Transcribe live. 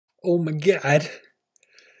Oh my god.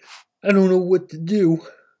 I don't know what to do.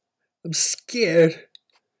 I'm scared.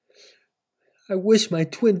 I wish my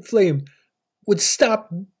twin flame would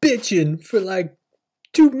stop bitching for like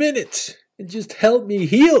 2 minutes and just help me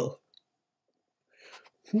heal.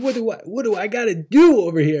 What do I gotta do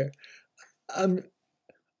over here? I'm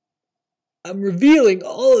I'm revealing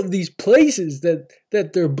all of these places that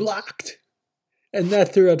they're blocked and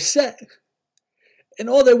that they're upset. And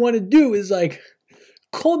all they want to do is like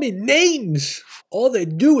call me names. All they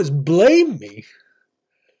do is blame me.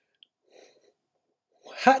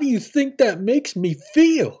 How do you think that makes me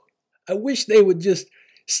feel? I wish they would just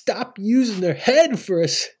stop using their head for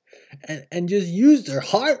us and just use their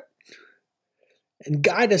heart and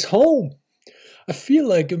guide us home. I feel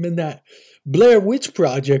like I'm in that Blair Witch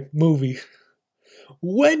Project movie.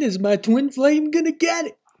 When is my twin flame gonna get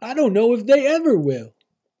it? I don't know if they ever will.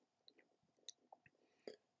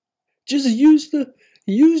 Just use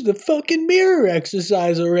the fucking mirror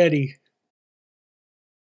exercise already.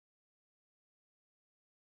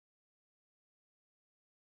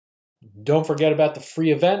 Don't forget about the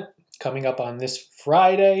free event coming up on this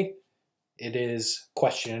Friday. It is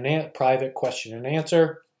private question and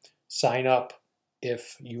answer. Sign up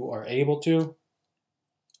if you are able to.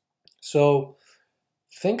 So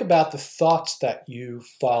think about the thoughts that you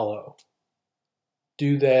follow.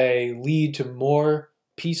 Do they lead to more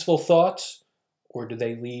peaceful thoughts, or do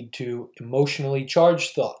they lead to emotionally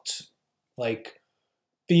charged thoughts like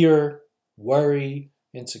fear, worry,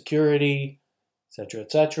 insecurity, etc.,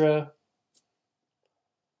 etc.?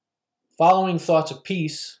 Following thoughts of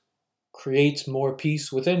peace creates more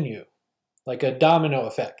peace within you, like a domino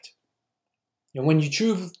effect. And when you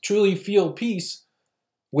truly feel peace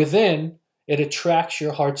within, it attracts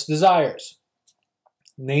your heart's desires,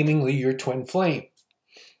 namely your twin flame.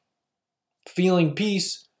 Feeling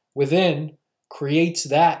peace within creates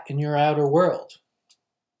that in your outer world.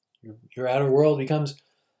 Your outer world becomes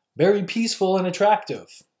very peaceful and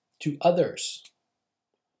attractive to others.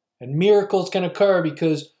 And miracles can occur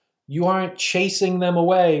because you aren't chasing them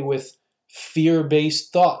away with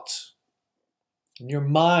fear-based thoughts. And your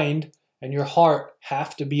mind and your heart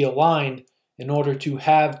have to be aligned in order to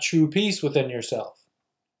have true peace within yourself.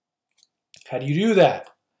 How do you do that?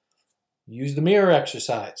 Use the mirror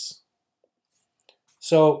exercise.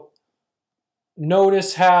 So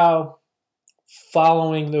notice how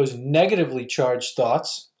following those negatively charged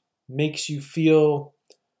thoughts makes you feel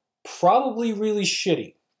probably really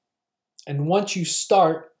shitty. And once you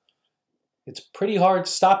start, it's pretty hard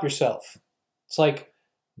to stop yourself. It's like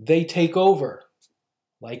they take over,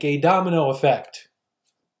 like a domino effect.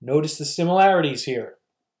 Notice the similarities here.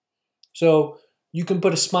 So you can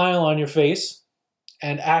put a smile on your face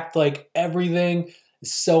and act like everything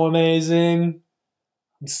is so amazing.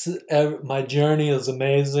 My journey is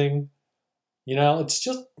amazing. You know, it's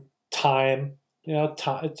just time. You know,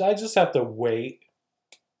 time. I just have to wait.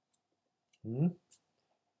 But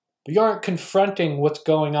you aren't confronting what's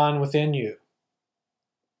going on within you.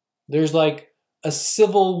 There's like a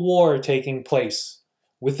civil war taking place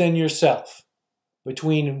within yourself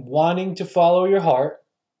between wanting to follow your heart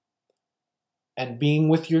and being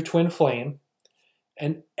with your twin flame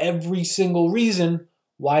and every single reason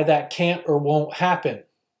why that can't or won't happen.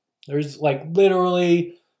 There's like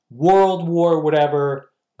literally world war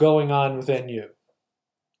whatever going on within you.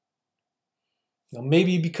 Now,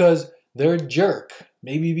 maybe because they're a jerk.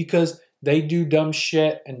 Maybe because they do dumb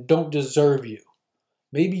shit and don't deserve you.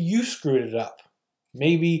 Maybe you screwed it up.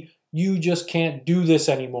 Maybe you just can't do this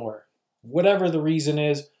anymore. Whatever the reason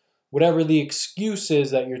is, whatever the excuse is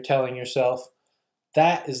that you're telling yourself,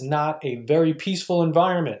 that is not a very peaceful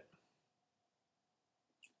environment.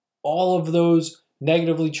 All of those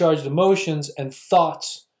negatively charged emotions and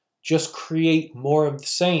thoughts just create more of the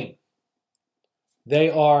same. They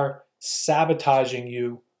are sabotaging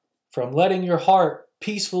you from letting your heart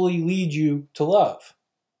peacefully lead you to love,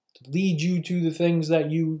 to lead you to the things that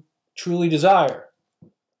you truly desire.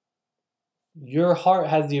 Your heart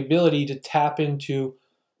has the ability to tap into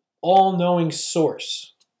all-knowing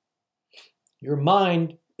source. Your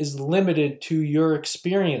mind is limited to your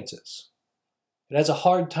experiences. It has a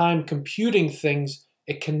hard time computing things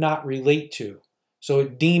it cannot relate to. So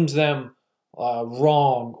it deems them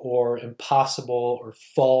wrong or impossible or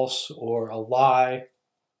false or a lie.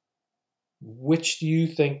 Which do you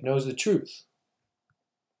think knows the truth?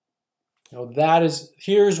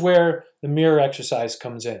 Here's where the mirror exercise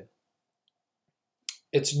comes in.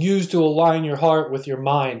 It's used to align your heart with your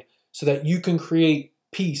mind so that you can create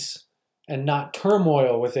peace and not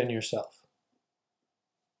turmoil within yourself.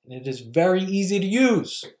 And it is very easy to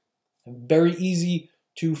use and very easy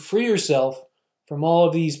to free yourself from all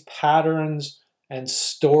of these patterns and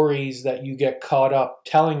stories that you get caught up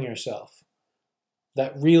telling yourself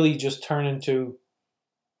that really just turn into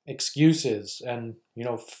excuses and,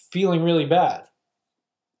 feeling really bad.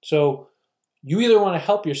 So you either want to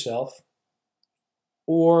help yourself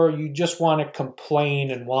or you just want to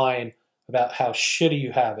complain and whine about how shitty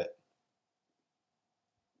you have it.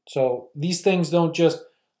 So these things don't just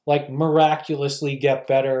miraculously get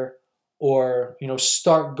better or,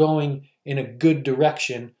 start going in a good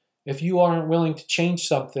direction if you aren't willing to change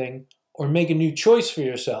something or make a new choice for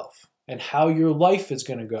yourself and how your life is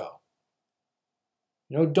going to go.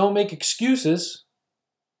 Don't make excuses.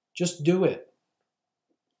 Just do it.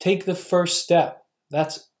 Take the first step.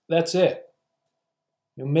 That's it.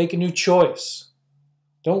 Make a new choice.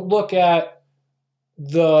 Don't look at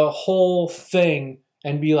the whole thing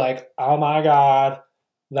and be like, oh my God,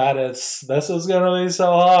 this is gonna be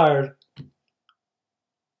so hard.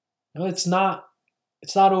 It's not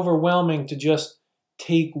overwhelming to just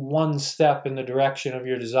take one step in the direction of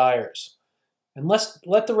your desires. And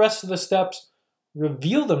let the rest of the steps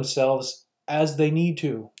reveal themselves as they need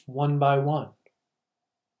to, one by one.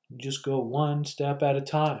 You just go one step at a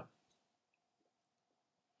time.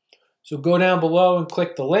 So go down below and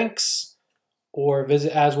click the links or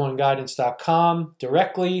visit asoneguidance.com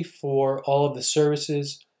directly for all of the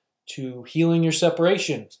services to healing your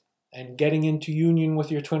separation and getting into union with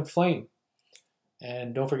your twin flame.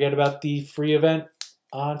 And don't forget about the free event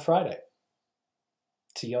on Friday.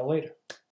 See y'all later.